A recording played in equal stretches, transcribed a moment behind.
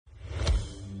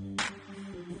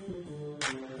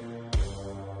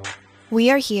We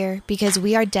are here because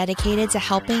we are dedicated to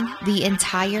helping the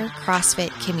entire CrossFit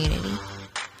community.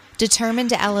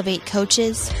 Determined to elevate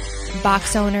coaches,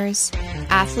 box owners,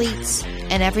 athletes,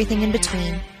 and everything in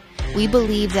between, we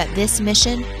believe that this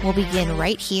mission will begin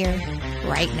right here,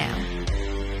 right now.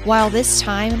 While this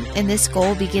time and this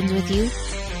goal begins with you,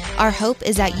 our hope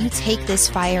is that you take this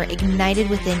fire ignited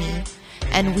within you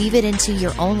and weave it into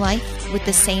your own life with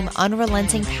the same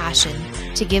unrelenting passion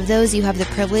to give those you have the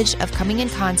privilege of coming in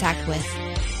contact with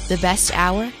the best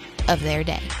hour of their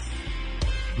day.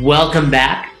 Welcome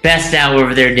back. Best hour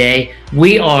of their day.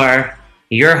 We are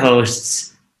your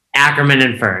hosts, Ackerman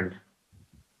and Fern.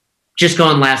 Just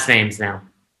going last names now.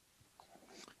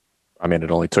 I mean,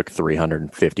 it only took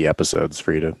 350 episodes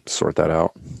for you to sort that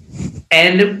out.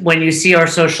 And when you see our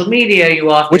social media, you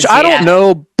often Which I don't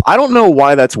know. I don't know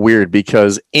why that's weird,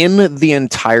 because in the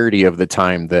entirety of the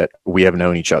time that we have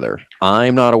known each other,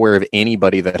 I'm not aware of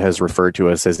anybody that has referred to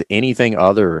us as anything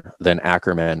other than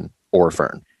Ackerman or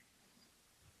Fern.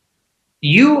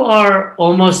 You are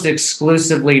almost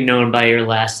exclusively known by your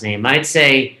last name. I'd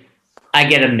say I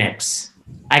get a mix.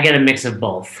 I get a mix of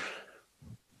both.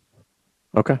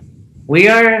 Okay. We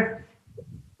are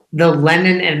the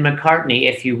Lennon and McCartney,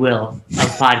 if you will,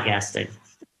 of podcasting.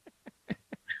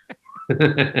 You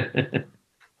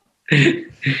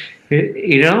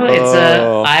know,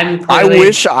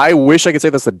 it's I wish I could say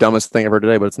that's the dumbest thing I've heard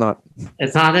today, but it's not.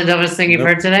 It's not the dumbest thing you've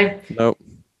heard today? Nope.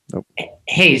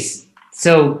 Hey,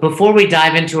 so before we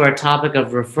dive into our topic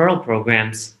of referral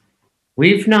programs,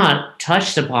 we've not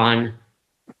touched upon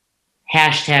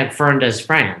hashtag Fern Does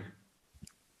Fran.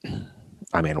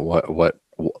 I mean,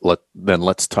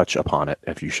 let's touch upon it,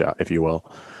 if you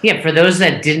will. Yeah, for those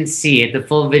that didn't see it, the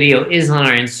full video is on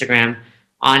our Instagram,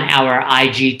 on our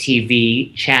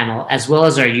IGTV channel, as well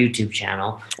as our YouTube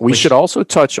channel. We should also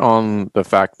touch on the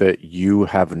fact that you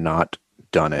have not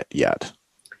done it yet.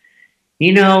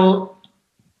 You know,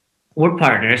 we're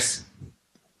partners.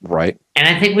 Right. And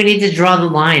I think we need to draw the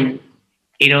line,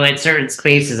 you know, at certain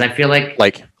spaces. I feel like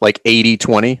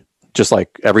 80-20, just like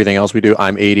everything else we do.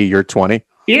 I'm 80, you're 20.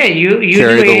 Yeah, you do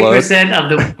 80% of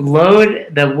the load,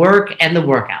 the work, and the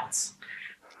workouts.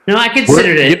 No, I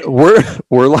considered it.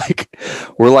 We're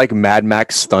like Mad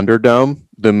Max Thunderdome,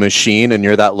 the machine, and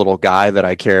you're that little guy that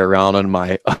I carry around on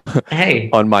my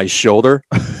on my shoulder.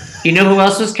 You know who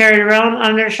else was carried around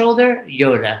on their shoulder?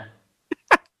 Yoda.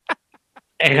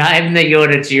 And I'm the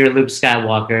Yoda to your Luke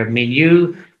Skywalker. I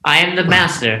mean, I am the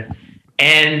master.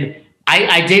 And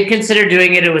I did consider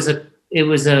doing it. It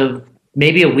was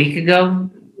maybe a week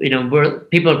ago. You know,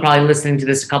 people are probably listening to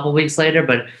this a couple weeks later,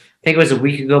 but I think it was a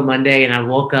week ago Monday, and I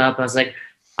woke up. I was like,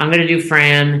 I'm going to do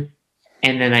Fran,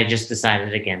 and then I just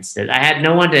decided against it. I had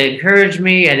no one to encourage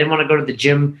me. I didn't want to go to the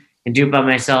gym and do it by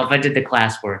myself. I did the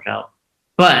class workout.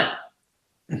 But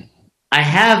I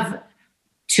have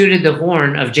tooted the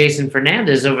horn of Jason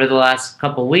Fernandez over the last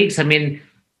couple weeks. I mean,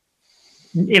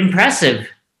 impressive,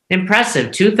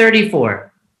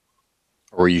 234.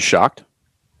 Were you shocked?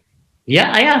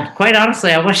 Yeah. Quite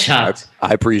honestly, I was shocked.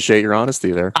 I appreciate your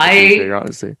honesty there. I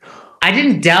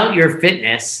didn't doubt your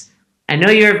fitness. I know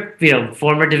you're,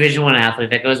 former Division I athlete.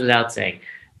 That goes without saying.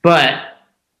 But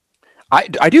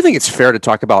I do think it's fair to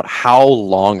talk about how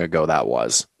long ago that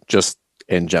was, just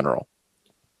in general.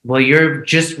 Well, you're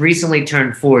just recently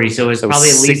turned 40, so it's probably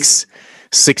at least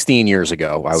 16 years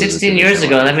ago. 16 years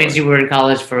ago. That means you were in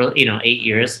college for 8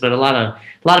 years. But a lot of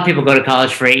people go to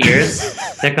college for 8 years.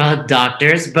 They're called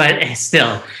doctors, but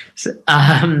still.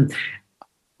 I'm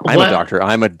a doctor.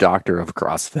 I'm a doctor of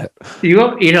CrossFit.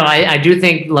 I do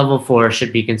think level 4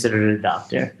 should be considered a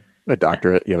doctor. A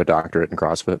doctorate. You have a doctorate in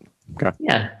CrossFit. Okay.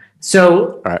 Yeah.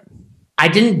 So all right. I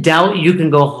didn't doubt you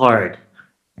can go hard,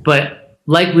 but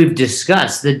like we've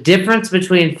discussed, the difference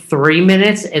between 3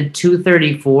 minutes and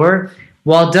 234,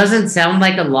 while it doesn't sound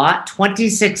like a lot,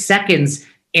 26 seconds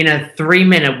in a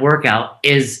 3-minute workout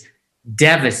is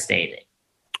devastating.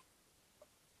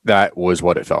 That was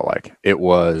what it felt like. It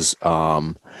was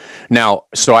now.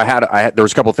 So I had there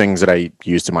was a couple things that I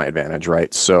used to my advantage,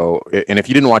 right? So, and if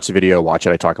you didn't watch the video, watch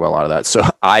it. I talk about a lot of that. So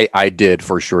I did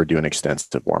for sure do an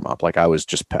extensive warm up. Like I was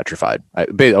just petrified. I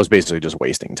was basically just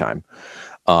wasting time.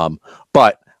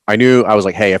 But I knew I was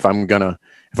like, hey, if I'm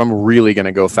really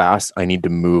gonna go fast, I need to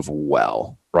move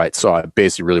well, right? So I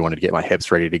basically really wanted to get my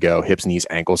hips ready to go, hips, knees,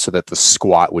 ankles, so that the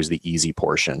squat was the easy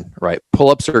portion, right?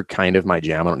 Pull-ups are kind of my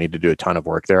jam. I don't need to do a ton of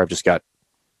work there. I've just got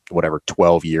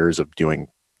 12 years of doing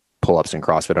pull-ups and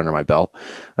CrossFit under my belt.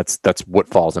 That's what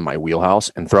falls in my wheelhouse,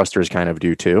 and thrusters kind of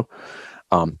do too.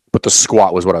 But the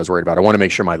squat was what I was worried about. I want to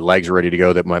make sure my legs were ready to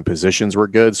go, that my positions were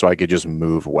good so I could just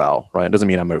move well, right? It doesn't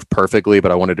mean I move perfectly,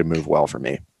 but I wanted to move well for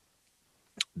me.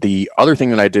 the other thing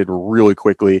that I did really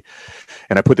quickly,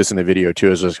 and I put this in the video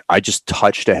too, is I just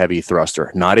touched a heavy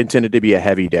thruster, not intended to be a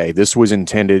heavy day. This was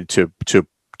intended to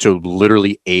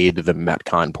literally aid the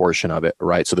Metcon portion of it,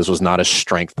 right? So this was not a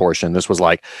strength portion. This was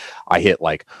like, I hit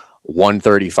like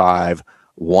 135,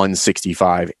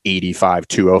 165, 85,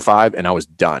 205, and I was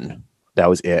done. That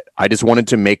was it. I just wanted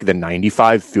to make the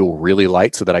 95 feel really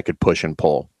light so that I could push and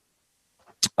pull.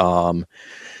 And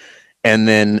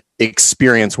then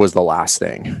experience was the last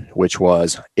thing, which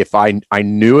was if I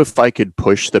knew if I could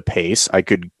push the pace, I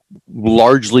could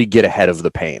largely get ahead of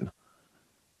the pain.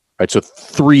 Right, so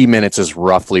 3 minutes is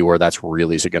roughly where that's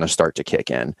really going to start to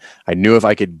kick in. I knew if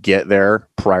I could get there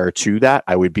prior to that,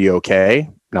 I would be okay.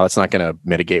 Now, that's not going to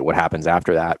mitigate what happens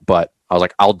after that, but I was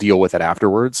like, I'll deal with it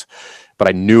afterwards. But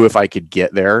I knew if I could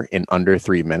get there in under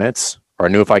 3 minutes, or I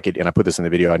knew if I could, and I put this in the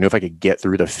video, I knew if I could get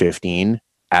through the 15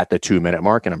 at the 2 minute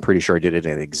mark, and I'm pretty sure I did it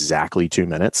in exactly 2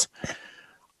 minutes,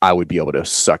 I would be able to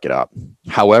suck it up.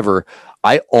 However,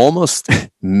 I almost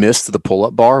missed the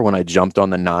pull-up bar when I jumped on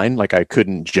the 9. Like I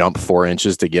couldn't jump 4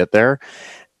 inches to get there.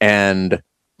 And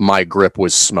my grip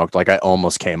was smoked. Like I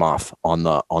almost came off on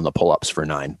the pull-ups for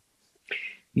 9.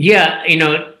 Yeah.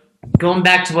 Going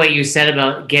back to what you said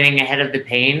about getting ahead of the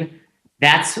pain,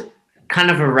 that's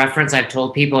kind of a reference I've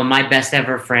told people. And my best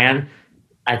ever Fran,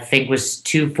 I think, was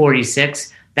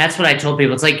 246. That's what I told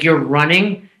people. It's like you're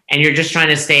running and you're just trying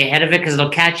to stay ahead of it because it'll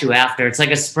catch you after. It's like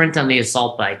a sprint on the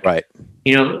assault bike. Right.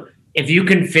 If you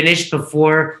can finish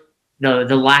before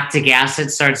the lactic acid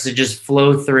starts to just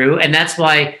flow through, and that's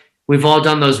why we've all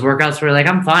done those workouts where you're like,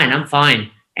 I'm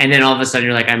fine. And then all of a sudden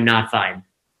you're like, I'm not fine.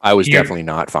 I was definitely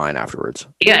not fine afterwards.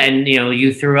 Yeah. And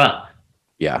you threw up.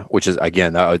 Yeah. Which is,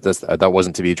 again, that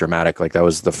wasn't to be dramatic. Like that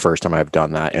was the first time I've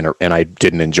done that. And I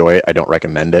didn't enjoy it. I don't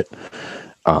recommend it.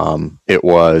 It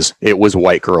was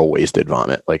white girl wasted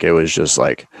vomit. Like it was just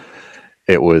like,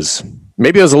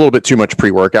 maybe it was a little bit too much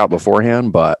pre-workout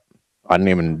beforehand, but I didn't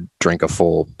even drink a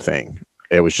full thing.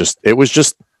 It was just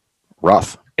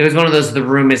rough. It was one of those, the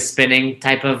room is spinning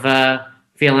type of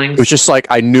feelings. It was just like,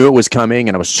 I knew it was coming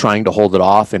and I was trying to hold it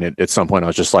off. And at some point I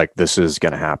was just like, this is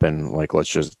going to happen. Like, let's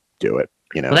just do it.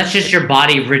 Well, that's just your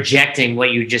body rejecting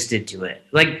what you just did to it.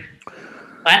 Like,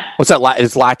 what's that?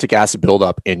 It's lactic acid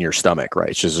buildup in your stomach,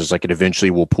 right? It's just like it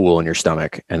eventually will pool in your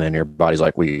stomach. And then your body's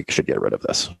like, we should get rid of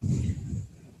this.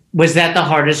 Was that the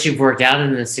hardest you've worked out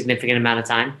in a significant amount of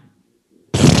time?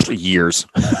 Years.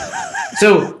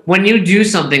 So when you do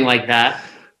something like that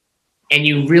and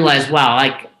you realize, wow,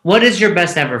 like what is your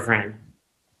best ever Fran?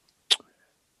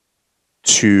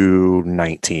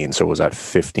 219. So was that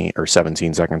 15 or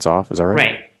 17 seconds off? Is that right?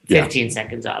 Right. 15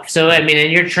 seconds off. So, and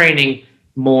you're training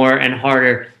more and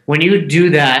harder. When you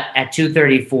do that at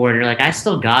 234 and you're like, I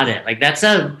still got it. Like that's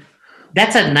a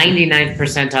 99th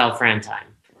percentile Fran time.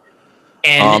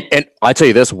 And I tell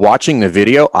you this, watching the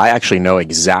video, I actually know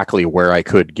exactly where I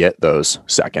could get those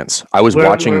seconds. I was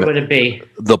watching where would it be?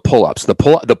 The pull-ups,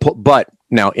 but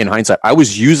now in hindsight, I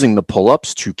was using the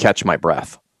pull-ups to catch my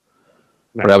breath.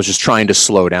 Right. But I was just trying to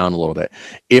slow down a little bit.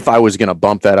 If I was going to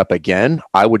bump that up again,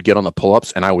 I would get on the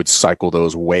pull-ups and I would cycle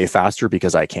those way faster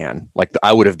because I can. Like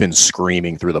I would have been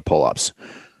screaming through the pull-ups.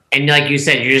 And like you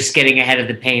said, you're just getting ahead of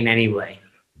the pain anyway.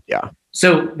 Yeah.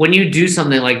 So when you do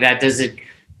something like that, does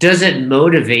it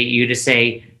motivate you to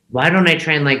say, why don't I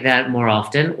train like that more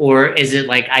often? Or is it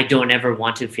like, I don't ever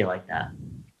want to feel like that?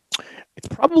 It's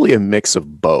probably a mix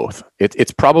of both.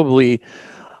 It's probably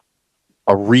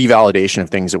a revalidation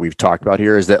of things that we've talked about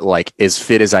here, is that like as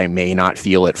fit as I may not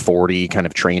feel at 40, kind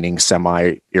of training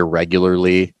semi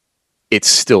irregularly, it's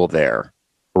still there.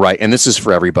 Right. And this is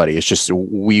for everybody. It's just,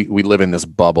 we live in this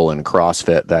bubble in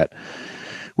CrossFit that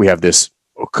we have this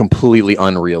completely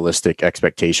unrealistic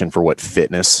expectation for what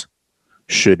fitness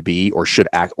should be or should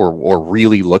act or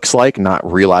really looks like,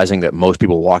 not realizing that most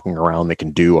people walking around that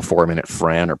can do a 4-minute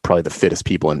Fran are probably the fittest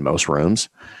people in most rooms.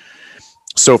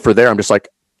 So for there, I'm just like,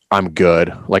 I'm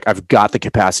good. Like I've got the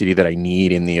capacity that I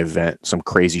need in the event some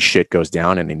crazy shit goes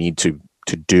down and I need to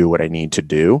do what I need to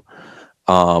do.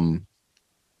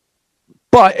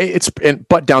 But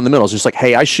but down the middle, it's just like,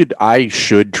 hey, I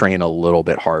should train a little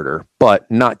bit harder, but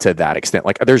not to that extent.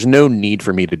 Like there's no need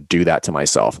for me to do that to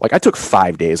myself. Like I took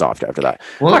 5 days off after that.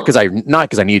 Well, not because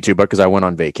I needed to, but because I went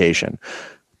on vacation.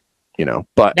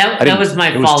 But that was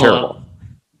my follow-up.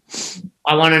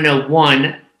 I want to know,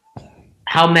 one,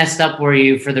 how messed up were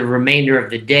you for the remainder of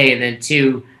the day? And then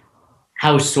two,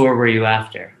 how sore were you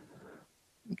after?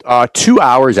 2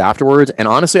 hours afterwards. And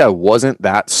honestly, I wasn't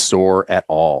that sore at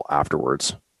all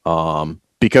afterwards.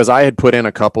 Because I had put in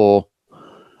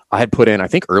I had put in, I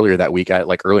think earlier that week,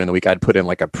 earlier in the week, I'd put in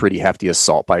like a pretty hefty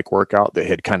assault bike workout that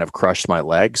had kind of crushed my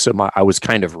leg. So I was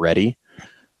kind of ready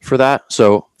for that.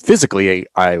 So physically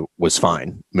I was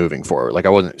fine moving forward. Like I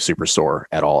wasn't super sore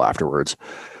at all afterwards.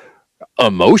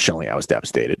 Emotionally, I was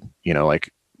devastated,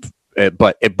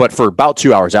 but for about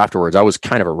 2 hours afterwards, I was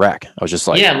kind of a wreck. I was just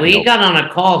like, yeah, we got on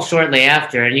a call shortly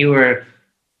after, and you were,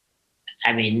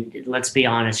 I mean, let's be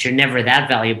honest, you're never that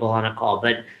valuable on a call,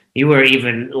 but you were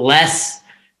even less,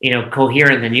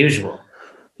 coherent than usual.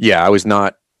 Yeah, I was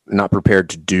not prepared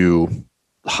to do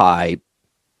high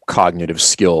cognitive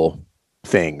skill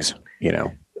things,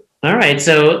 All right,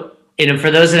 so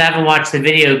for those that haven't watched the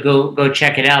video, go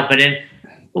check it out. But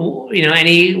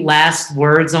any last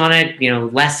words on it?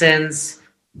 Lessons.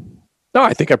 No,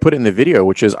 I think I put it in the video,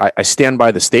 which is I stand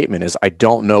by the statement is I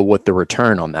don't know what the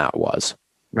return on that was.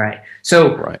 Right.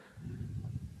 So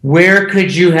where do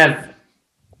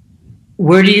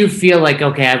you feel like,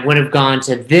 okay, I would have gone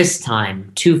to this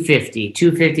time, 250,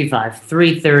 255,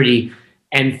 330,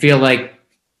 and feel like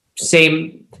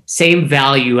same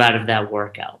value out of that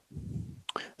workout?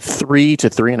 3 to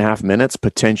 3.5 minutes,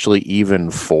 potentially even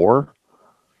 4.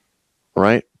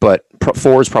 Right. But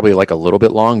 4 is probably like a little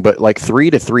bit long, but like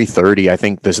 3 to 330, I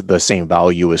think the same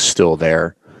value is still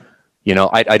there.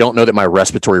 I don't know that my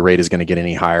respiratory rate is going to get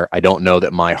any higher. I don't know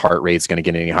that my heart rate is going to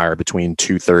get any higher between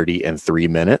 230 and 3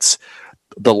 minutes.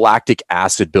 The lactic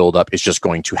acid buildup is just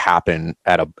going to happen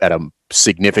at a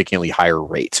significantly higher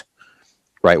rate.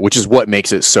 Right. Which is what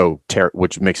makes it so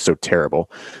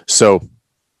terrible. So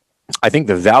I think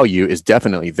the value is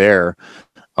definitely there.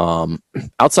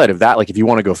 Outside of that, like if you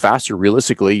want to go faster,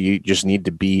 realistically, you just need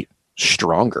to be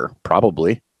stronger,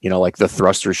 probably. Like the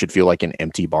thruster should feel like an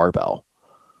empty barbell.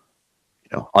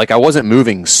 Like I wasn't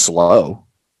moving slow.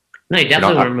 No, you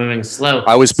definitely weren't moving slow.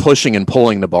 I was pushing and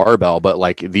pulling the barbell, but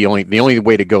like the only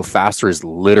way to go faster is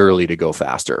literally to go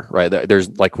faster, right? There's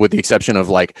like, with the exception of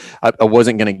like, I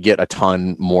wasn't going to get a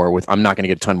ton more I'm not going to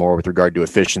get a ton more with regard to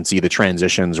efficiency. The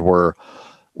transitions were,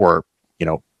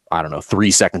 I don't know,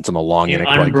 3 seconds on the long end.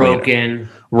 Unbroken.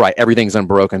 Right. Everything's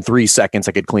unbroken. 3 seconds.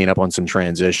 I could clean up on some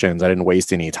transitions. I didn't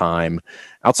waste any time.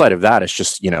 Outside of that, it's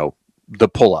just, the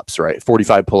pull-ups, right?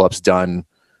 45 pull-ups done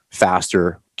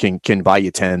faster can buy you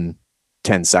 10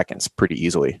 seconds pretty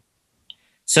easily.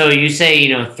 So you say,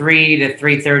 3 to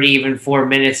 3:30, even 4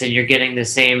 minutes, and you're getting the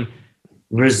same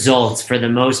results for the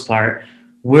most part.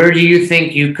 Where do you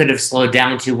think you could have slowed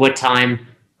down to? What time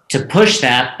to push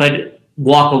that, but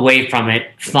walk away from it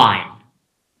fine?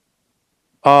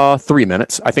 3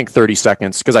 minutes. I think 30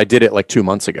 seconds, because I did it like 2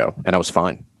 months ago and I was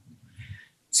fine.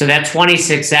 So that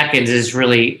 26 seconds is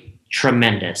really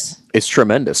tremendous. It's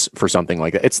tremendous for something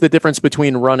like that. It's the difference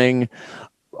between running,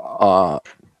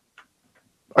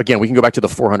 again, we can go back to the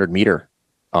 400 meter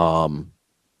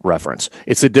reference.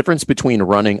 It's the difference between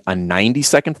running a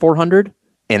 90-second 400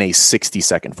 and a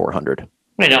 60-second 400.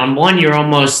 Right. On one, you're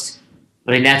almost,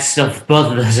 that's still,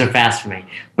 both of those are fast for me.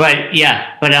 But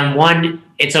on one,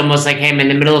 it's almost like, hey, I'm in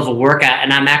the middle of a workout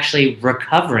and I'm actually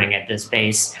recovering at this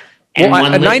pace. And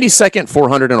a 90-second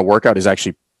 400 in a workout is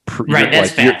actually right.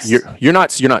 That's fast. You're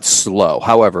not slow.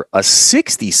 However, a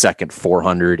 60-second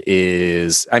 400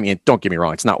 is, don't get me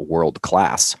wrong, it's not world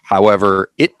class.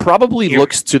 However, it probably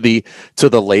looks to the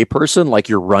layperson like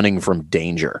you're running from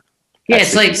danger. Yeah,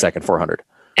 it's like second 400.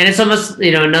 And it's almost,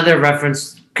 another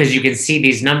reference, because you can see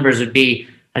these numbers, would be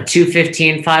a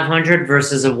 215 500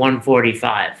 versus a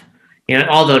 145.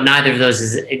 Although neither of those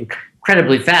is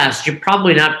incredibly fast, you're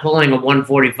probably not pulling a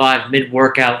 145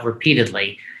 mid-workout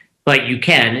repeatedly, but you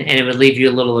can, and it would leave you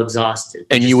a little exhausted.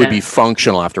 And you would be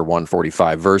functional after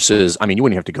 145 versus, you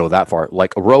wouldn't have to go that far.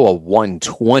 Like a row of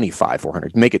 125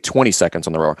 400, make it 20 seconds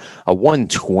on the row. A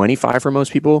 125 for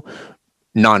most people,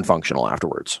 non-functional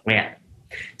afterwards. Yeah.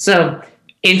 So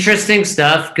interesting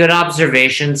stuff. Good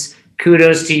observations.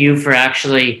 Kudos to you for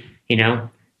actually,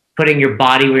 putting your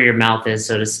body where your mouth is,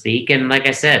 so to speak. And like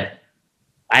I said,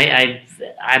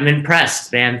 I'm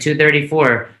impressed, man.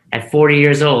 234 at 40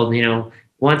 years old.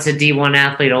 Once a D1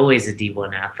 athlete, always a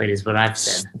D1 athlete is what I've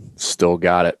said. Still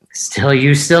got it.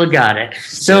 You still got it.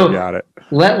 Still got it.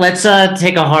 Let's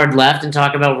take a hard left and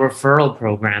talk about referral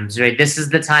programs. Right, this is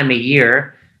the time of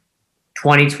year.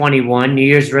 2021, New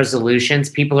Year's resolutions.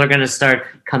 People are going to start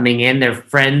coming in. Their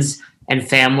friends and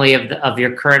family of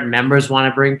your current members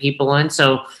want to bring people in.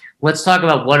 So let's talk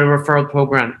about what a referral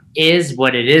program is,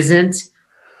 what it isn't,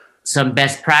 some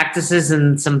best practices,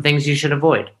 and some things you should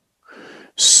avoid.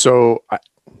 So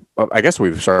I guess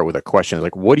we've started with a question.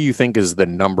 Like, what do you think is the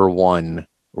number one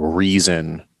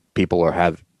reason people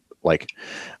it's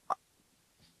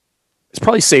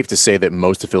probably safe to say that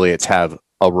most affiliates have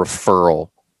a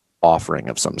referral offering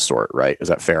of some sort, right? Is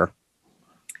that fair?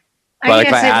 I But like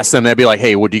if guess I asked them, they'd be like,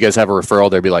 "Hey, would you guys have a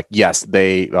referral?" They'd be like, "Yes,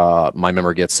 my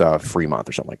member gets a free month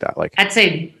or something like that." Like, I'd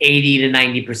say 80 to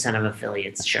 90% of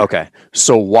affiliates, sure. okay.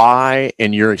 So why,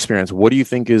 in your experience, what do you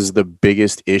think is the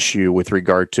biggest issue with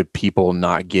regard to people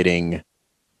not getting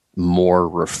more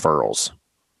referrals,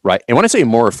 right? And when I say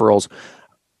more referrals,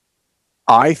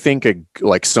 I think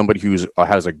like somebody who's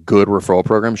has a good referral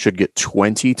program should get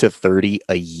 20 to 30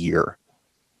 a year.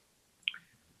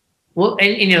 Well,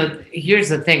 and here's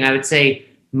the thing. I would say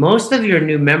most of your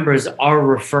new members are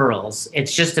referrals.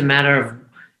 It's just a matter of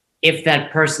if that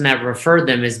person that referred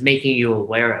them is making you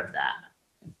aware of that.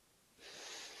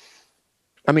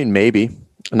 I mean, maybe.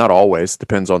 Not always.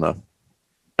 Depends on the...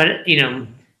 But,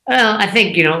 well, I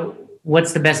think,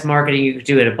 what's the best marketing you could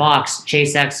do at a box?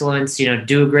 Chase excellence,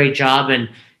 do a great job and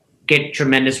get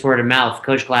tremendous word of mouth.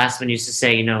 Coach Glassman used to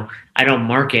say, I don't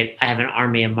market, I have an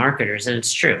army of marketers. And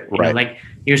it's true. Right. Like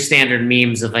your standard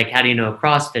memes of like, how do you know a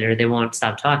CrossFitter? They won't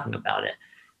stop talking about it.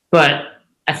 But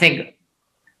I think,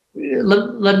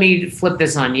 let me flip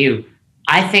this on you.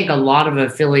 I think a lot of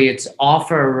affiliates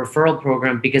offer a referral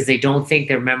program because they don't think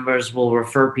their members will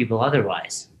refer people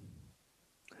otherwise.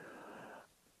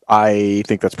 I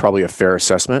think that's probably a fair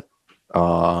assessment.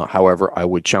 However, I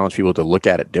would challenge people to look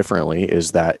at it differently,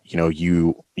 is that,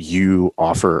 you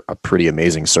offer a pretty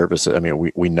amazing service. I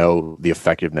mean, we know the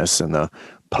effectiveness and the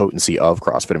potency of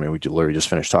CrossFit. I mean, we literally just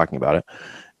finished talking about it.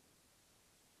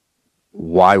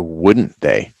 Why wouldn't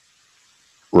they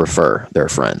refer their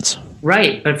friends?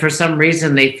 Right. But for some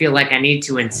reason, they feel like I need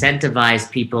to incentivize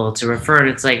people to refer. And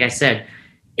it's like I said,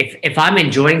 if I'm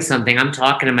enjoying something, I'm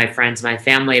talking to my friends, my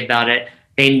family about it.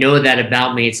 They know that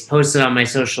about me. It's posted on my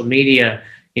social media.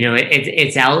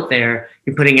 It's out there.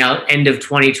 You're putting out end of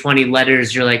 2020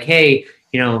 letters. You're like, hey,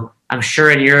 I'm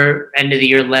sure in your end of the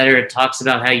year letter, it talks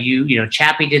about how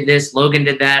Chappie did this, Logan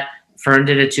did that, Fern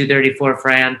did a 234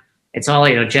 Fran. It's all,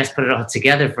 Jess put it all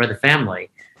together for the family.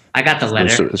 I got the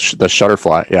letter. The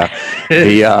Shutterfly,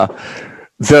 yeah.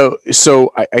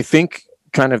 So I think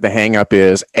kind of the hang up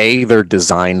is they're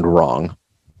designed wrong,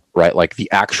 right? Like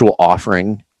the actual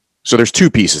offering. So there's two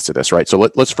pieces to this, right? So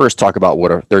let's first talk about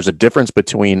there's a difference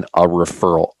between a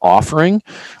referral offering,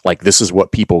 like this is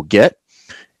what people get,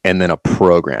 and then a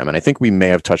program. And I think we may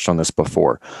have touched on this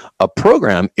before. A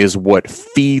program is what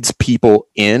feeds people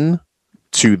in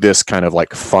to this kind of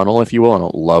like funnel, if you will. I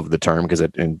don't love the term because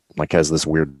it has this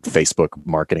weird Facebook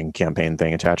marketing campaign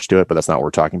thing attached to it, but that's not what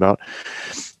we're talking about.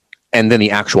 And then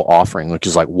the actual offering, which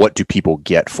is like, what do people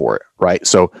get for it, right?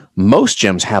 So most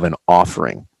gyms have an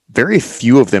offering. Very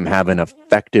few of them have an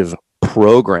effective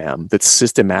program that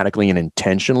systematically and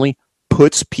intentionally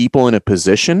puts people in a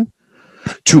position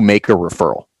to make a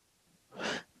referral.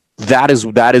 That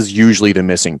is usually the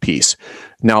missing piece.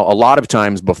 Now, a lot of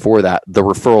times before that, the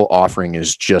referral offering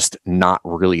is just not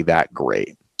really that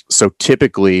great. So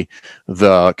typically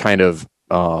the kind of,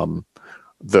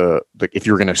 if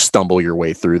you're going to stumble your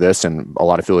way through this, and a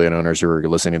lot of affiliate owners who are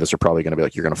listening to this are probably going to be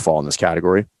like, you're going to fall in this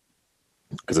category,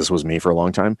 because this was me for a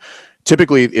long time.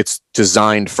 Typically, it's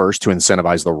designed first to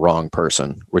incentivize the wrong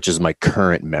person, which is my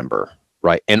current member,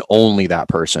 right? And only that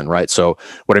person, right? So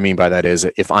what I mean by that is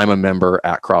if I'm a member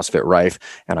at CrossFit Rife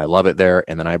and I love it there,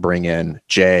 and then I bring in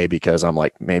Jay because I'm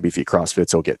like, maybe if he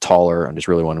CrossFits, he'll get taller. I just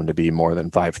really want him to be more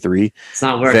than 5'3". It's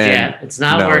not worked yet. It's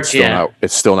not worked yet.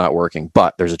 It's still not working,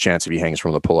 but there's a chance if he hangs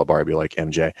from the pull-up bar, I'd be like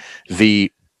MJ.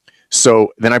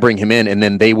 So then I bring him in, and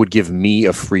then they would give me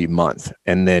a free month,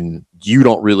 and then you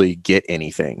don't really get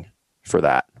anything for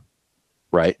that,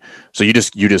 right? So you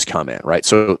just come in, right?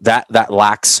 So that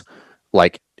lacks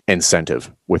like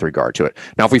incentive with regard to it.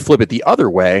 Now, if we flip it the other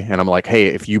way, and I'm like, hey,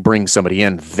 if you bring somebody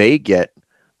in, they get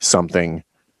something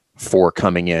for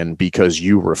coming in because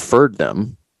you referred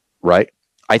them, right?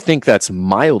 I think that's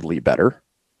mildly better,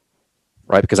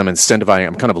 right? Because I'm incentivizing,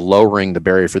 I'm kind of lowering the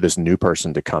barrier for this new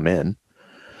person to come in.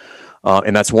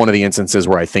 And that's one of the instances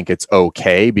where I think it's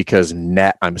okay, because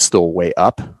net, I'm still way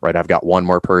up, right? I've got one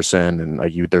more person,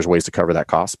 and there's ways to cover that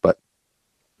cost. But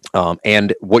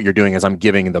and what you're doing is I'm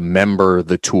giving the member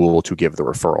the tool to give the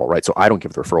referral, right? So I don't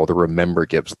give the referral; the member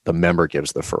gives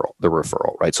the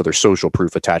referral, right? So there's social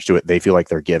proof attached to it. They feel like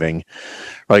they're giving,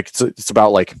 like it's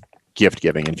about like gift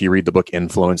giving. And if you read the book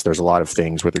Influence, there's a lot of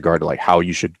things with regard to like how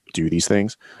you should do these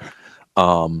things.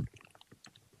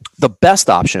 The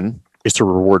best option is to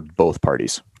reward both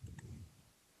parties,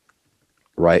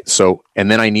 right? So,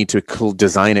 and then I need to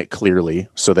design it clearly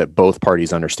so that both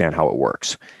parties understand how it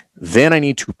works. Then I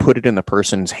need to put it in the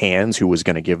person's hands who was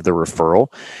going to give the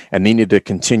referral, and they need to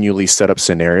continually set up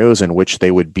scenarios in which they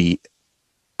would be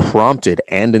prompted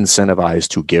and incentivized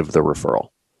to give the referral.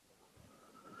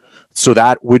 So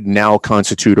that would now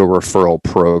constitute a referral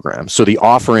program. So the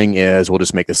offering is, we'll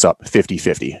just make this up,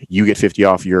 50-50. You get 50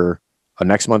 off your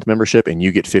next month membership, and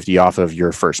you get 50 off of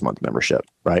your first month membership,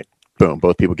 right? Boom,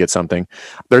 both people get something.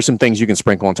 There's some things you can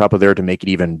sprinkle on top of there to make it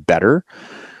even better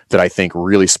that I think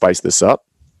really spice this up.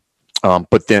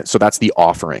 So that's the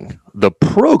offering. The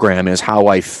program is how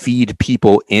I feed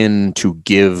people in to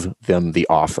give them the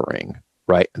offering,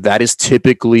 right? That is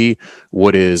typically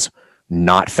what is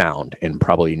not found in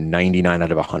probably 99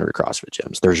 out of 100 CrossFit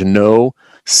gyms. There's no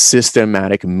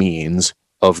systematic means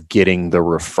of getting the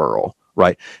referral,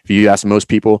 right? If you ask most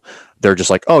people, they're just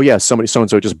like, oh yeah, somebody,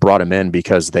 so-and-so just brought them in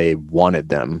because they wanted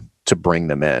them to bring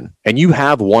them in. And you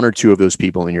have one or two of those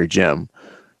people in your gym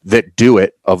that do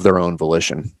it of their own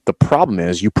volition. The problem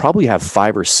is you probably have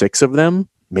 5 or 6 of them,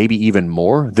 maybe even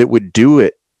more, that would do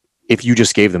it if you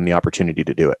just gave them the opportunity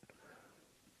to do it.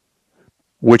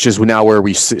 Which is now where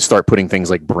we start putting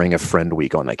things like Bring a Friend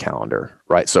Week on the calendar,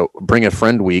 right? So Bring a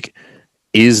Friend Week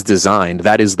is designed,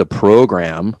 that is the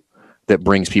program that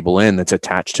brings people in that's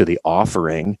attached to the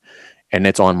offering, and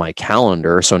it's on my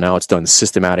calendar. So now it's done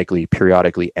systematically,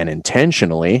 periodically, and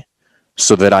intentionally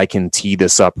so that I can tee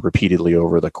this up repeatedly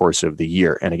over the course of the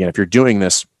year. And again, if you're doing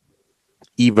this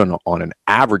even on an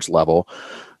average level,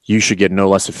 you should get no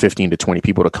less than 15 to 20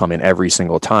 people to come in every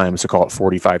single time. So call it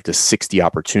 45 to 60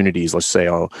 opportunities. Let's say,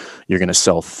 you're going to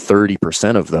sell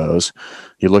 30% of those.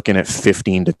 You're looking at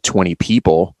 15 to 20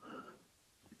 people.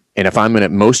 And if I'm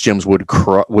most gyms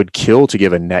would kill to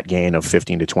give a net gain of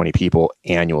 15 to 20 people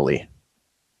annually.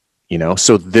 You know,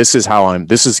 so this is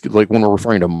like when we're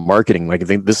referring to marketing, like I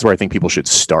think this is where I think people should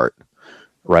start,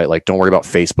 right? Like, don't worry about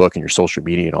Facebook and your social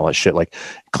media and all that shit. Like,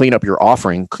 clean up your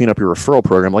offering, clean up your referral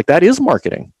program. Like, that is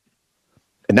marketing.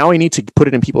 And now I need to put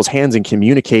it in people's hands and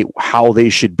communicate how they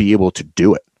should be able to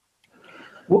do it.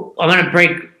 Well, I'm going to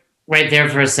break right there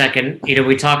for a second. You know,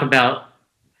 we talk about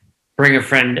Bring a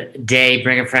Friend Day,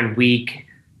 Bring a Friend Week.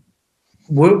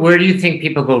 Where do you think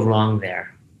people go wrong there?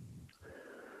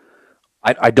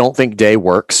 I don't think day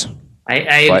works.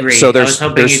 I agree. So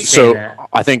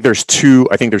I think there's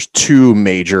two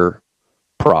major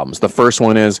problems. The first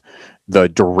one is the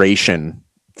duration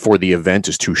for the event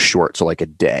is too short, so like a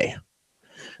day.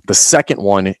 The second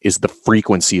one is the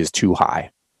frequency is too high,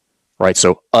 right?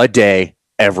 So a day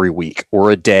every week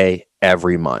or a day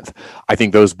every month. I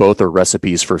think those both are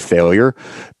recipes for failure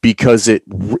because it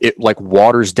like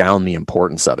waters down the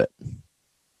importance of it.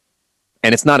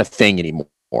 And it's not a thing anymore.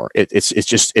 It's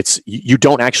you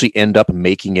don't actually end up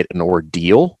making it an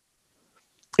ordeal.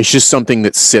 It's just something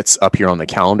that sits up here on the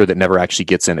calendar that never actually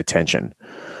gets in attention.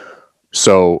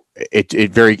 So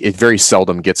it very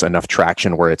seldom gets enough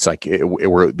traction where it's like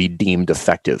where it would be deemed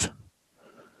effective.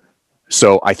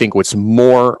 So I think what's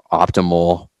more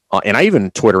optimal, and I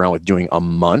even toyed around with doing a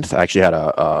month. I actually had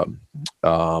a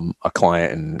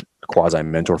client and quasi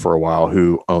mentor for a while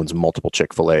who owns multiple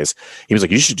Chick-fil-A's. He was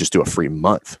like, you should just do a free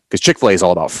month, because Chick-fil-A is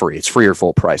all about free. It's free or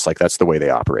full price. Like, that's the way they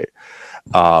operate.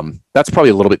 That's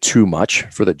probably a little bit too much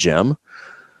for the gym.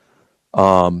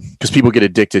 Because people get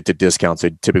addicted to discounts. They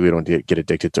typically don't get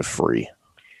addicted to free.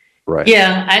 Right.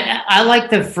 Yeah. I like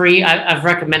the free. I've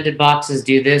recommended boxes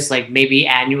do this, like maybe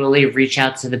annually reach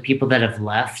out to the people that have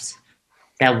left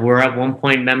that were at one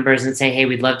point members and say, hey,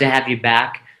 we'd love to have you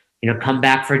back. You know, come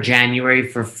back for January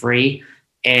for free.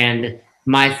 And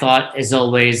my thought is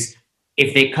always,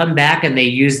 if they come back and they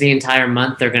use the entire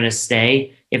month, they're going to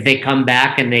stay. If they come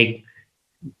back and they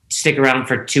stick around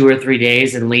for 2 or 3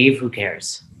 days and leave, who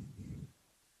cares?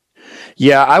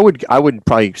 Yeah, I would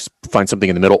probably find something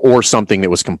in the middle, or something that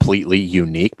was completely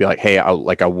unique. Be like, hey, I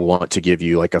want to give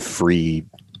you like a free,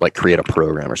 like, create a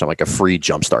program or something, like a free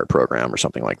jumpstart program or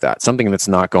something like that. Something that's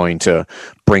not going to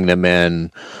bring them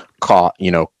in, tie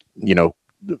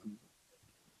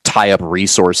up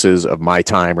resources of my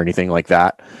time or anything like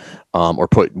that, or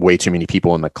put way too many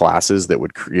people in the classes that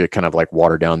would kind of like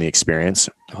water down the experience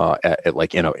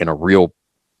like in a real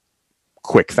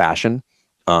quick fashion.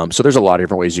 So there's a lot of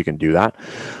different ways you can do that.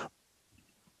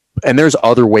 And there's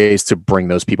other ways to bring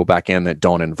those people back in that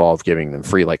don't involve giving them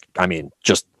free. Like, I mean,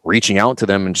 just reaching out to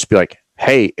them and just be like,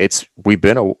 hey, it's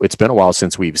been a while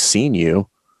since we've seen you.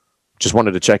 Just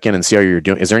wanted to check in and see how you're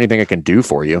doing. Is there anything I can do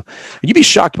for you? And you'd be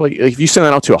shocked. Like, if you send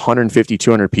that out to 150,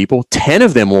 200 people, 10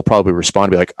 of them will probably respond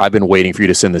and be like, I've been waiting for you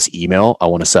to send this email. I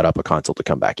want to set up a consult to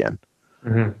come back in.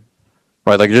 Mm-hmm.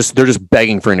 Right. Like, they're just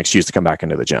begging for an excuse to come back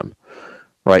into the gym.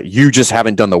 Right. You just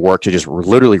haven't done the work to just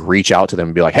literally reach out to them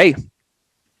and be like, hey,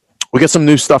 we got some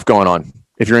new stuff going on.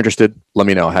 If you're interested, let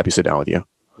me know. I'm happy to sit down with you.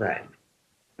 Right.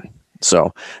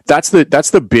 So that's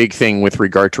the big thing with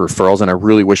regard to referrals. And I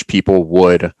really wish people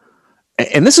would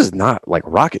and this is not like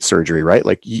rocket surgery, right?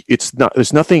 Like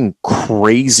there's nothing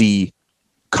crazy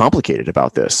complicated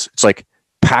about this. It's like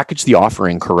package the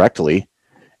offering correctly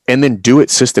and then do it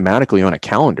systematically on a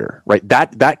calendar, right?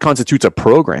 That constitutes a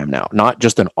program now, not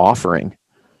just an offering.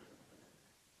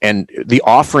 And the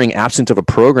offering absent of a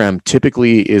program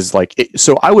typically is like,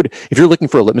 so I would, if you're looking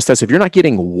for a litmus test, if you're not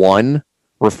getting one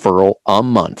referral a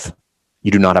month,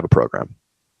 you do not have a program.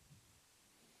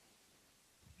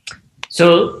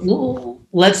 So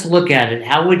let's look at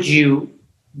it.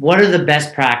 What are the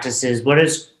best practices? What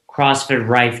does CrossFit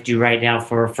Rife do right now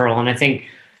for referral? And I think,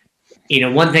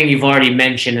 one thing you've already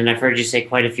mentioned, and I've heard you say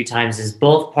quite a few times, is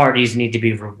both parties need to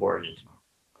be rewarded.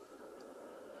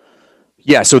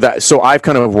 Yeah. So I've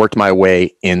kind of worked my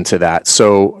way into that.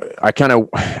 So I kind of,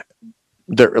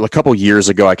 a couple years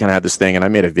ago, I kind of had this thing, and I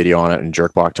made a video on it in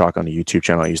Jerkblock Talk on the YouTube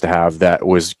channel I used to have, that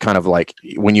was kind of like,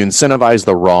 when you incentivize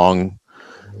the wrong,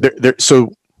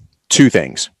 so two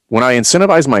things. When I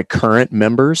incentivize my current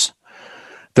members,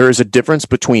 there is a difference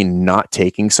between not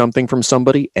taking something from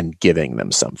somebody and giving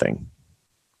them something.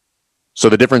 So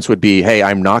the difference would be, hey,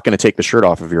 I'm not going to take the shirt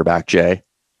off of your back, Jay,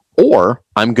 or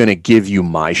I'm going to give you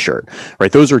my shirt,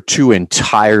 right? Those are two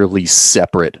entirely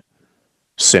separate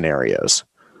scenarios.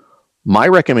 My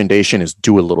recommendation is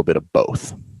do a little bit of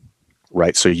both,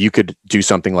 right? So you could do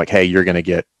something like, hey, you're going to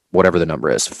get whatever the number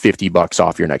is, $50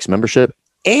 off your next membership,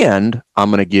 and I'm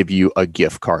going to give you a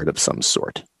gift card of some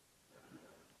sort,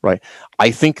 right? I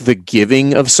think the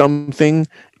giving of something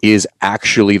is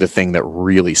actually the thing that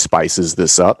really spices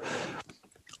this up.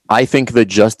 I think that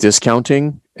just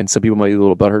discounting, and some people might be a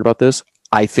little butthurt about this,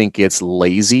 I think it's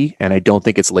lazy, and I don't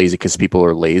think it's lazy because people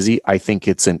are lazy. I think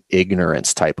it's an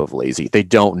ignorance type of lazy. They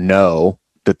don't know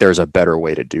that there's a better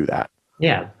way to do that.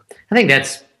 Yeah. I think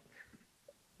that's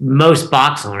most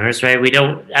box owners, right?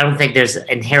 I don't think there's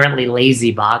inherently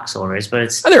lazy box owners,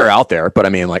 but they're out there. But I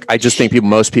mean, like, I just think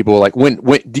most people like when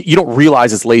you don't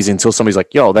realize it's lazy until somebody's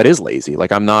like, yo, that is lazy.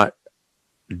 Like, I'm not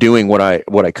doing what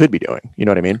I could be doing. You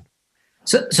know what I mean?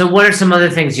 So what are some other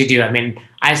things you do? I mean,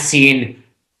 I've seen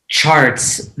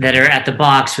charts that are at the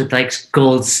box with like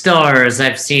gold stars.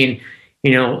 I've seen,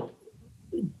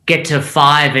 get to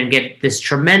 5 and get this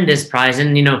tremendous prize.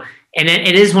 And, and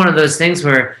it is one of those things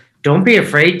where don't be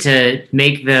afraid to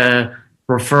make the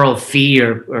referral fee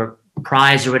or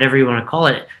prize or whatever you want to call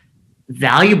it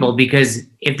valuable, because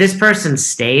if this person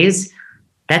stays,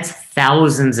 that's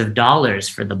thousands of dollars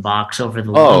for the box over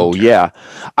the long term. Yeah.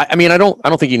 I mean, I don't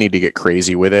think you need to get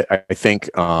crazy with it. I think,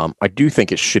 I do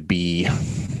think it should be,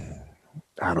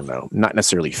 I don't know, not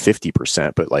necessarily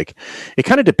 50%, but like, it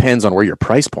kind of depends on where your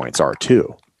price points are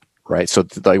too. Right. So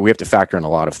like, we have to factor in a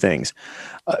lot of things,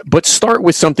 but start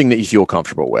with something that you feel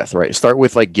comfortable with, right? Start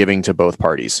with like giving to both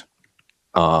parties.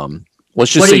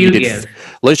 Let's just say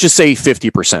let's just say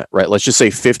 50%, right? Let's just say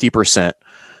 50%,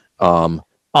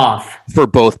 off for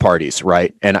both parties,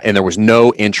 right? And there was no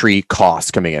entry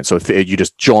cost coming in. So if you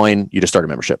just join, you just start a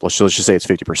membership. Let's just say it's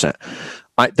 50%.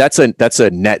 That's a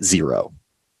net zero.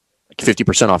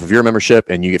 50% off of your membership,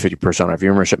 and you get 50% off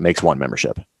your membership makes one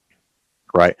membership,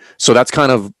 right? So that's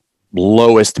kind of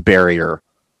lowest barrier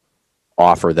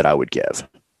offer that I would give,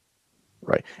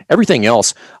 right? Everything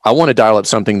else, I want to dial up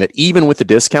something that even with the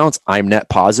discounts, I'm net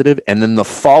positive, and then the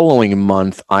following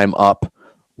month I'm up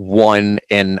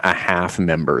 1.5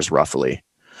 members roughly.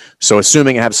 So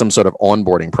assuming I have some sort of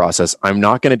onboarding process, I'm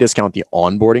not going to discount the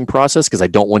onboarding process because I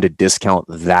don't want to discount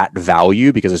that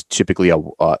value, because it's typically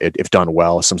if done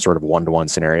well, some sort of one-to-one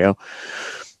scenario.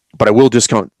 But I will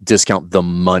discount the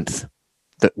month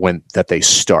that they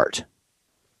start,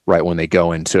 right, when they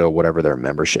go into whatever their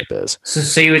membership is.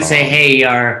 So you would say, hey,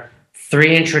 our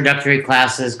 3 introductory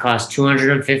classes cost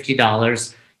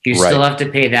 $250. You still have to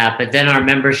pay that, but then our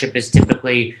membership is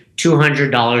typically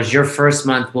 $200. Your first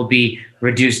month will be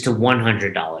reduced to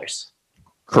 $100.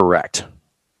 Correct.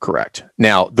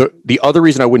 Now, the other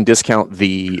reason I wouldn't discount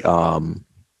the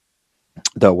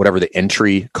whatever the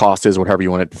entry cost is, whatever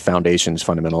you want it, foundations,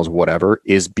 fundamentals, whatever,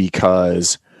 is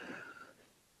because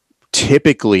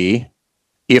typically,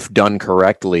 if done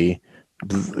correctly,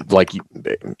 like,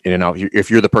 if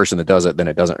you're the person that does it, then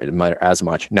it doesn't matter as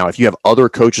much. Now, if you have other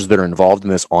coaches that are involved in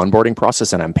this onboarding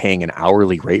process, and I'm paying an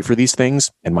hourly rate for these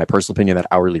things, in my personal opinion, that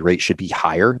hourly rate should be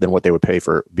higher than what they would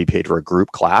be paid for a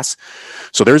group class.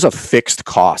 So there's a fixed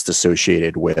cost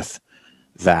associated with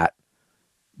that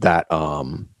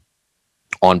onboarding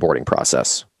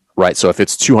process, right? So if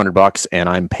it's $200 and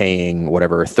I'm paying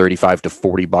whatever $35 to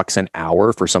 $40 an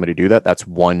hour for somebody to do that, that's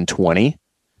 $120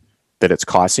 that it's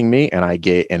costing me, and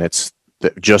it's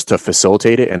just to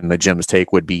facilitate it, and the gym's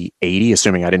take would be $80,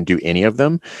 assuming I didn't do any of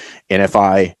them. And if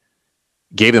I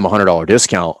gave them $100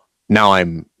 discount, now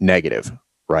I'm negative,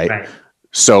 right? Right.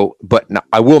 So, but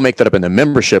I will make that up in the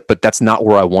membership, but that's not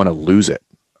where I want to lose it,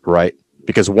 right?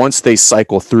 Because once they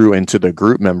cycle through into the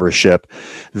group membership,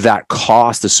 that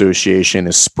cost association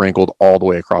is sprinkled all the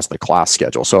way across the class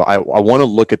schedule. So I want to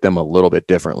look at them a little bit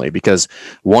differently, because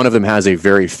one of them has a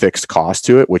very fixed cost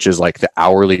to it, which is like the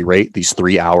hourly rate, these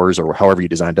 3 hours or however you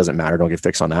design, it doesn't matter. Don't get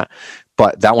fixed on that.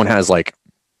 But that one has like,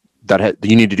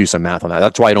 you need to do some math on that.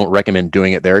 That's why I don't recommend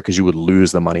doing it there, because you would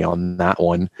lose the money on that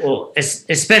one. Well,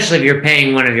 especially if you're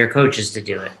paying one of your coaches to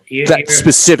do it.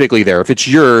 Specifically there. If it's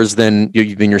yours, then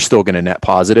you're still going to net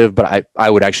positive. But I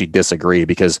would actually disagree,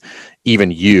 because even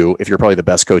you, if you're probably the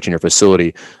best coach in your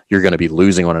facility, you're going to be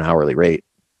losing on an hourly rate.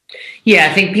 Yeah,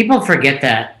 I think people forget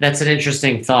that. That's an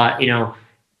interesting thought. You know,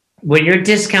 when you're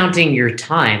discounting your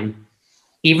time,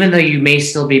 even though you may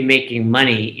still be making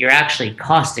money, you're actually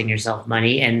costing yourself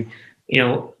money. And, you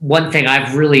know, one thing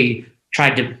I've really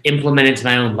tried to implement into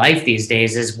my own life these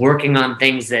days is working on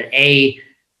things that A,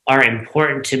 are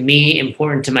important to me,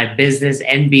 important to my business,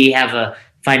 and B, have a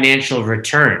financial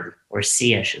return, or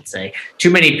C, I should say.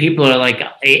 Too many people are like,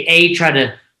 try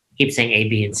to keep saying A,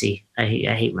 B, and C. I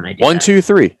hate when I do 1, 2,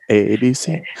 3, A, B,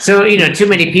 C. So, you know, too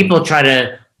many people try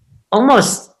to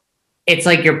almost, it's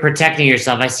like you're protecting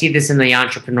yourself. I see this in the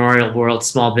entrepreneurial world,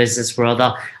 small business world.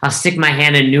 I'll stick my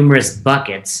hand in numerous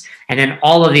buckets, and then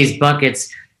all of these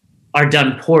buckets are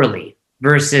done poorly,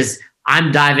 versus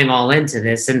I'm diving all into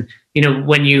this. And, you know,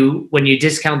 when you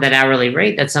discount that hourly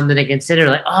rate, that's something to consider.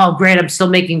 Like, oh, great, I'm still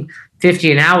making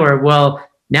 $50 an hour. Well,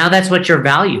 now that's what your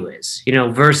value is, you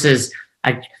know, versus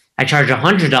I charge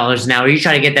 $100 an hour. You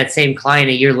try to get that same client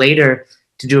a year later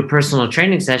to do a personal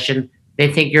training session,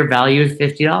 they think your value is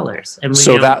 $50. And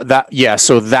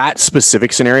so that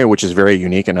specific scenario, which is very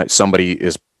unique, and I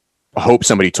hope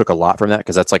somebody took a lot from that,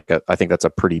 because that's I think that's a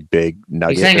pretty big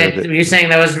nugget. You're saying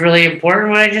that was really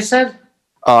important, what I just said?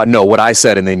 No, what I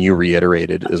said and then you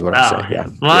reiterated is what I said. Yeah.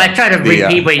 Well, I try to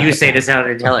repeat what you say to sound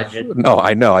intelligent. No,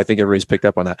 I know. I think everybody's picked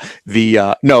up on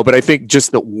that. No, but I think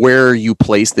just where you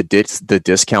place the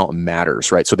discount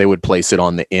matters, right? So they would place it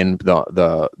on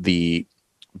the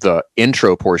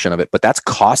intro portion of it, but that's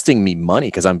costing me money,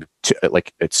 because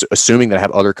it's assuming that I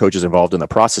have other coaches involved in the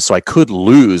process. So I could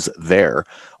lose there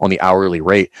on the hourly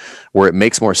rate, where it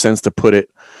makes more sense to put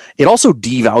it. It also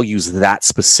devalues that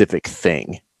specific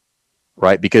thing,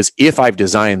 right? Because if I've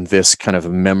designed this kind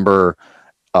of member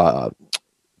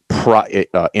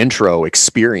intro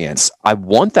experience, I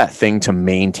want that thing to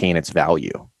maintain its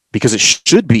value, because it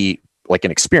should be like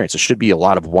an experience. It should be a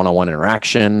lot of one-on-one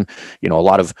interaction, you know, a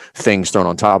lot of things thrown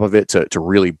on top of it to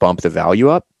really bump the value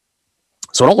up.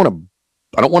 So I don't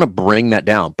want to bring that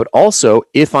down. But also,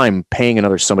 if I'm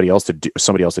paying somebody else to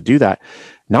do that,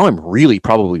 now I'm really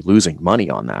probably losing money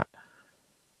on that.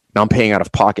 Now I'm paying out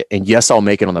of pocket. And yes, I'll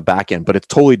make it on the back end, but it's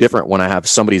totally different when I have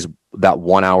that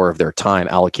 1 hour of their time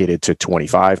allocated to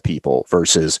 25 people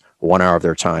versus 1 hour of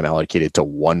their time allocated to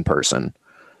one person.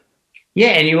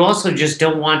 Yeah, and you also just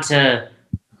don't want to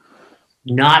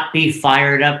not be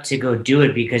fired up to go do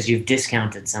it because you've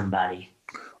discounted somebody.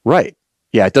 Right.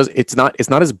 Yeah, it does. It's not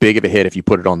as big of a hit if you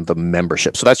put it on the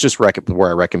membership. So that's just where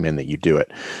I recommend that you do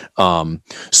it.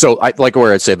 So I like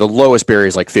where I'd say the lowest barrier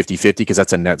is like 50-50, because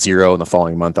that's a net zero. In the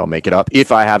following month, I'll make it up.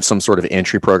 If I have some sort of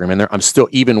entry program in there, I'm still,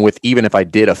 even if I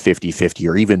did a 50-50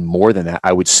 or even more than that,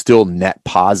 I would still net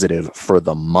positive for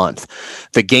the month.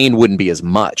 The gain wouldn't be as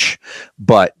much,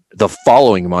 but the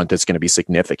following month, it's going to be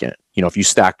significant. You know, if you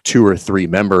stack 2 or 3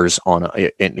 members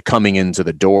coming into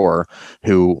the door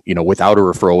who, you know, without a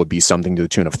referral would be something to the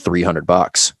tune of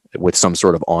 $300 with some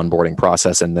sort of onboarding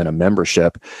process and then a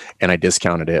membership, and I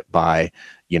discounted it by,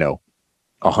 you know,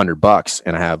 $100,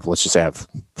 and let's just say I have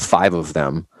 5 of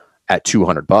them at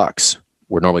 $200,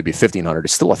 would normally be $1,500.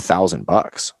 It's still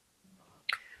 $1,000.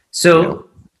 So,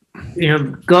 you know,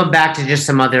 going back to just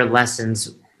some other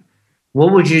lessons,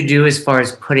 what would you do as far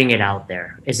as putting it out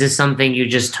there? Is this something you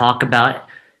just talk about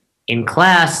in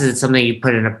class? Is it something you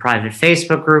put in a private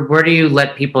Facebook group? Where do you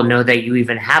let people know that you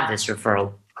even have this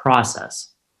referral process?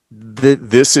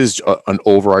 This is an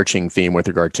overarching theme with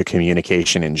regard to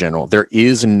communication in general. There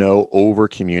is no over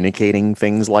communicating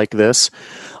things like this.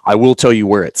 I will tell you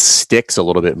where it sticks a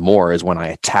little bit more is when I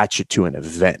attach it to an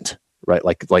event. Right,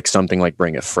 like something like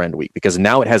Bring a Friend Week, because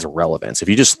now it has relevance. If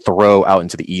you just throw out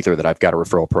into the ether that I've got a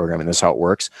referral program and this is how it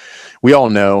works, we all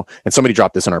know. And somebody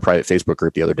dropped this in our private Facebook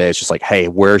group the other day. It's just like, hey,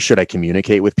 where should I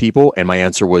communicate with people? And my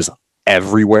answer was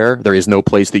everywhere. There is no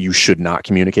place that you should not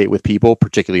communicate with people,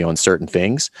 particularly on certain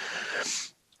things.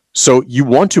 So you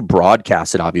want to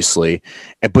broadcast it, obviously,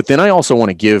 but then I also want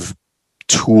to give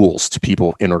tools to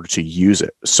people in order to use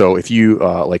it. So if you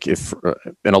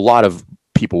and a lot of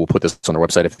people will put this on their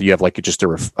website. If you have like just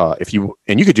if you,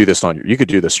 and you could do this you could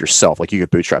do this yourself. Like you could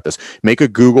bootstrap this, make a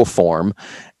Google form.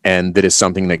 And that is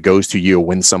something that goes to you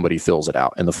when somebody fills it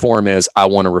out. And the form is, I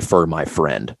want to refer my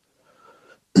friend.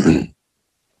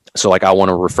 So like, I want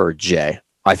to refer Jay.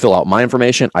 I fill out my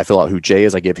information. I fill out who Jay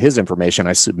is. I give his information.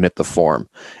 I submit the form.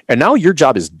 And now your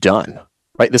job is done,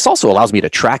 right? This also allows me to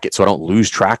track it so I don't lose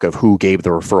track of who gave the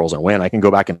referrals and when. I can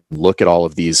go back and look at all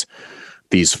of these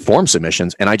form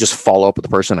submissions, and I just follow up with the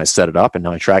person. I set it up, and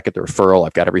now I track it, the referral.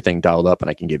 I've got everything dialed up, and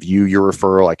I can give you your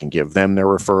referral. I can give them their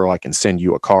referral. I can send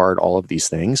you a card, all of these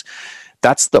things.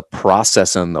 That's the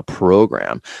process and the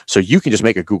program. So you can just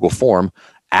make a Google form,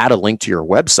 add a link to your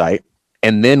website,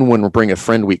 and then when Bring a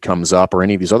Friend Week comes up or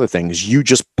any of these other things, you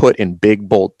just put in big,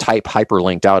 bold type,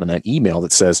 hyperlinked out in that email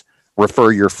that says,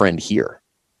 refer your friend here.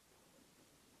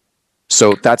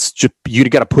 So that's just, you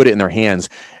got to put it in their hands.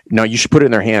 Now you should put it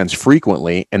in their hands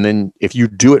frequently. And then if you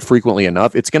do it frequently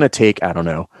enough, it's going to take, I don't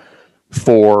know,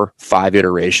 4-5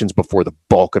 iterations before the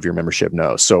bulk of your membership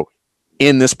knows. So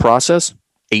in this process,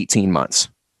 18 months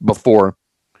before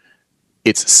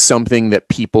it's something that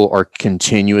people are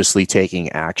continuously taking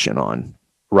action on,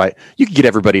 right? You can get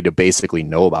everybody to basically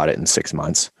know about it in 6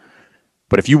 months.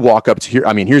 But if you walk up to here,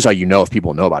 I mean, here's how you know if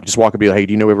people know about it. Just walk up and be like, hey,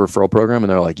 do you know we have a referral program? And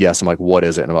they're like, yes. I'm like, what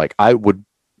is it? And I'm like, I would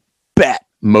bet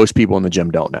most people in the gym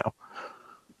don't know.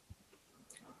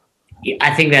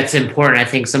 I think that's important. I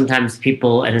think sometimes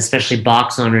people, and especially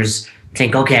box owners,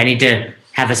 think, okay, I need to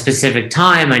have a specific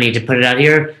time. I need to put it out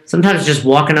here. Sometimes just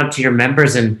walking up to your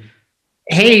members and,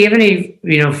 hey, do you have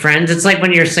any, friends? It's like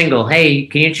when you're single. Hey,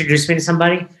 can you introduce me to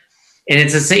somebody? And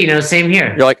it's same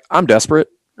here. You're like, I'm desperate.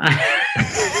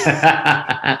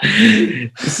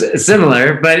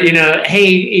 Similar, but hey,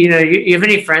 you have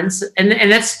any friends?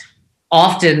 And that's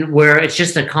often where it's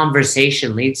just a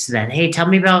conversation leads to that. Hey, tell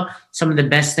me about some of the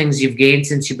best things you've gained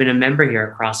since you've been a member here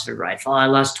at CrossFit Rifle. I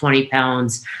lost 20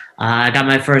 pounds. I got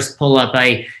my first pull-up.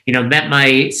 I, met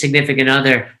my significant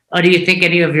other. Oh, do you think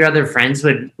any of your other friends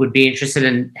would be interested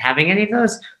in having any of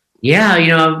those? Yeah,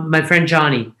 my friend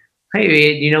Johnny.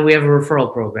 Hey, we have a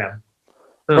referral program.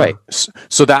 Right.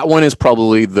 So that one is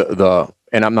probably the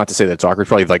and I'm not to say that it's awkward,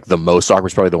 probably like the most awkward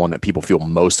is probably the one that people feel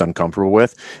most uncomfortable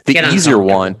with. The easier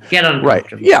one. Right.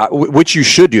 Yeah. Which you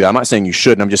should do that. I'm not saying you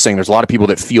shouldn't. I'm just saying there's a lot of people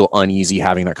that feel uneasy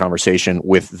having that conversation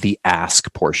with the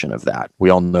ask portion of that. We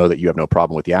all know that you have no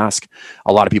problem with the ask.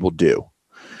 A lot of people do.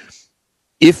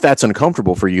 If that's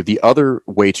uncomfortable for you, the other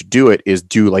way to do it is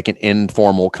do like an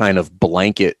informal kind of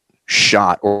blanket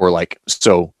shot, or like,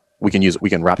 so we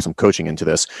can wrap some coaching into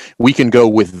this. We can go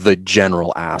with the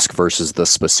general ask versus the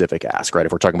specific ask, right?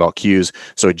 If we're talking about cues.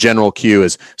 So a general cue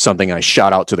is something I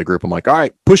shout out to the group. I'm like, all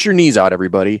right, push your knees out,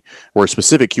 everybody. Where a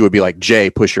specific cue would be like, Jay,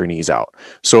 push your knees out.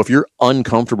 So if you're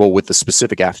uncomfortable with the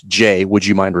specific ask, Jay, would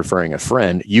you mind referring a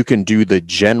friend? You can do the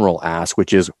general ask,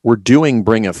 which is, we're doing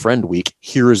Bring a Friend Week.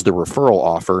 Here is the referral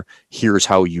offer. Here's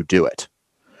how you do it.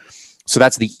 So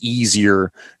that's the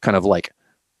easier kind of like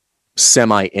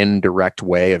semi-indirect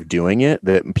way of doing it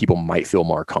that people might feel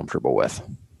more comfortable with.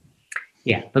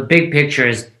 Yeah, but big picture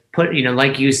is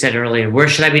like you said earlier, where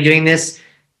should I be doing this?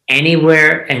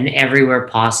 Anywhere and everywhere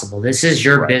possible. This is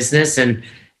your business, and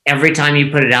every time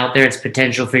you put it out there, it's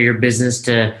potential for your business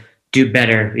to do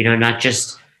better, not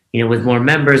just, with more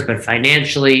members, but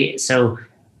financially. So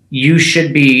you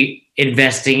should be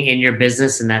investing in your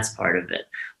business, and that's part of it.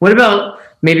 What about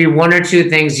maybe one or two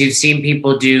things you've seen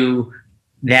people do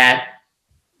that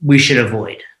we should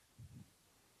avoid?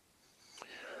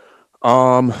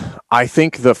 I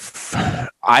think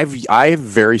I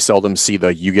very seldom see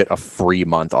you get a free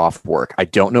month off work. I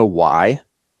don't know why,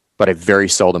 but I very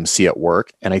seldom see it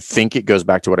work. And I think it goes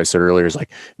back to what I said earlier, is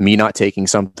like, me not taking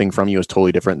something from you is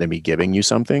totally different than me giving you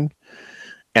something.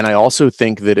 And I also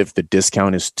think that if the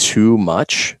discount is too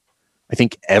much, I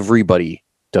think everybody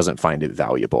doesn't find it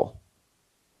valuable.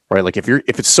 Right? Like if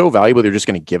it's so valuable, they're just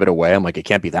going to give it away. I'm like, it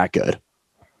can't be that good.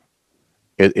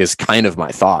 It is kind of my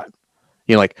thought.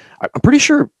 Like, I'm pretty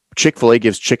sure Chick-fil-A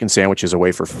gives chicken sandwiches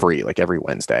away for free, like every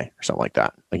Wednesday or something like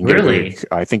that. Like, really?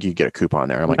 I think you get a coupon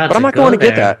there. I'm like, but I'm not going to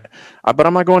get that. But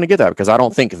I'm not going to get that because I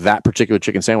don't think that particular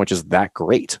chicken sandwich is that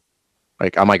great.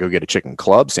 Like, I might go get a chicken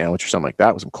club sandwich or something like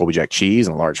that with some Colby Jack cheese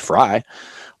and a large fry.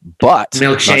 But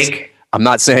milkshake. I'm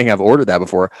not saying I've ordered that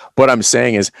before. What I'm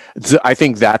saying is, I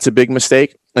think that's a big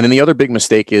mistake. And then the other big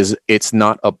mistake is, it's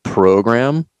not a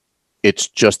program. It's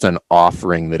just an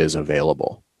offering that is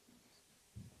available.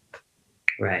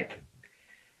 Right.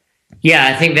 Yeah,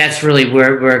 I think that's really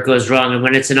where it goes wrong. And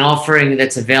when it's an offering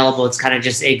that's available, it's kind of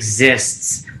just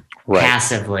exists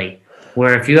passively.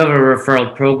 Where if you have a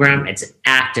referral program, it's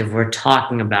active. We're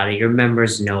talking about it. Your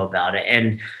members know about it.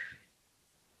 And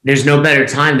there's no better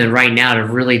time than right now to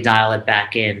really dial it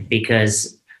back in,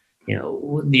 because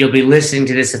you'll be listening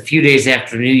to this a few days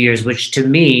after New Year's, which to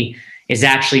me is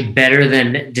actually better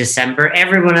than December.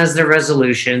 Everyone has their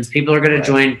resolutions. People are going to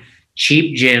join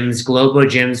cheap gyms, Globo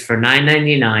gyms for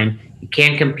 $9.99. You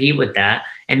can't compete with that.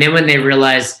 And then when they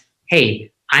realize,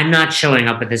 hey, I'm not showing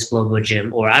up at this Globo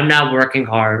gym, or I'm not working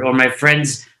hard, or my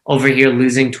friend's over here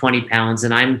losing 20 pounds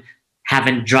and I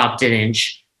haven't dropped an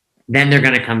inch, then they're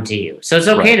going to come to you. So it's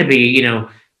okay to be,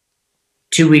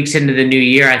 2 weeks into the new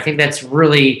year. I think that's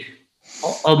really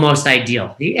almost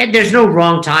ideal. And there's no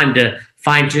wrong time to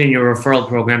fine-tune your referral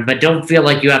program, but don't feel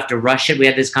like you have to rush it. We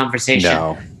had this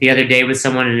conversation the other day with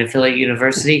someone in Affiliate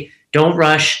University. Don't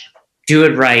rush, do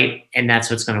it right, and that's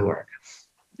what's going to work.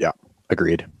 Yeah,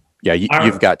 agreed. Yeah,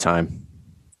 you've got time.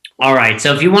 All right.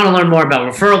 So if you want to learn more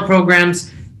about referral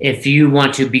programs, if you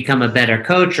want to become a better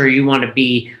coach, or you want to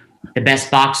be the best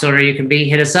box owner you can be,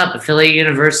 hit us up. Affiliate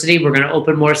University. We're going to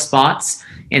open more spots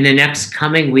in the next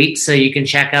coming weeks, so you can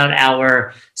check out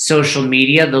our social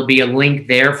media. There'll be a link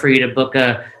there for you to book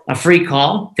a free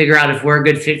call, figure out if we're a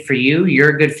good fit for you, you're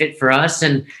a good fit for us,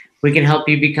 and we can help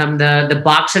you become the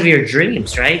box of your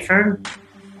dreams, right, Fern?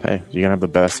 Hey, you're going to have the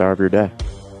best hour of your day.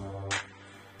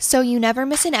 So you never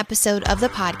miss an episode of the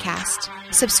podcast,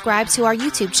 subscribe to our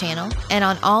YouTube channel and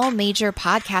on all major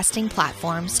podcasting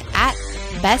platforms at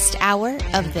Best Hour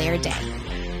of Their Day.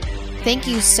 Thank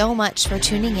you so much for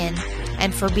tuning in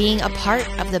and for being a part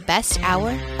of the best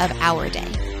hour of our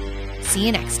day. See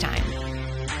you next time.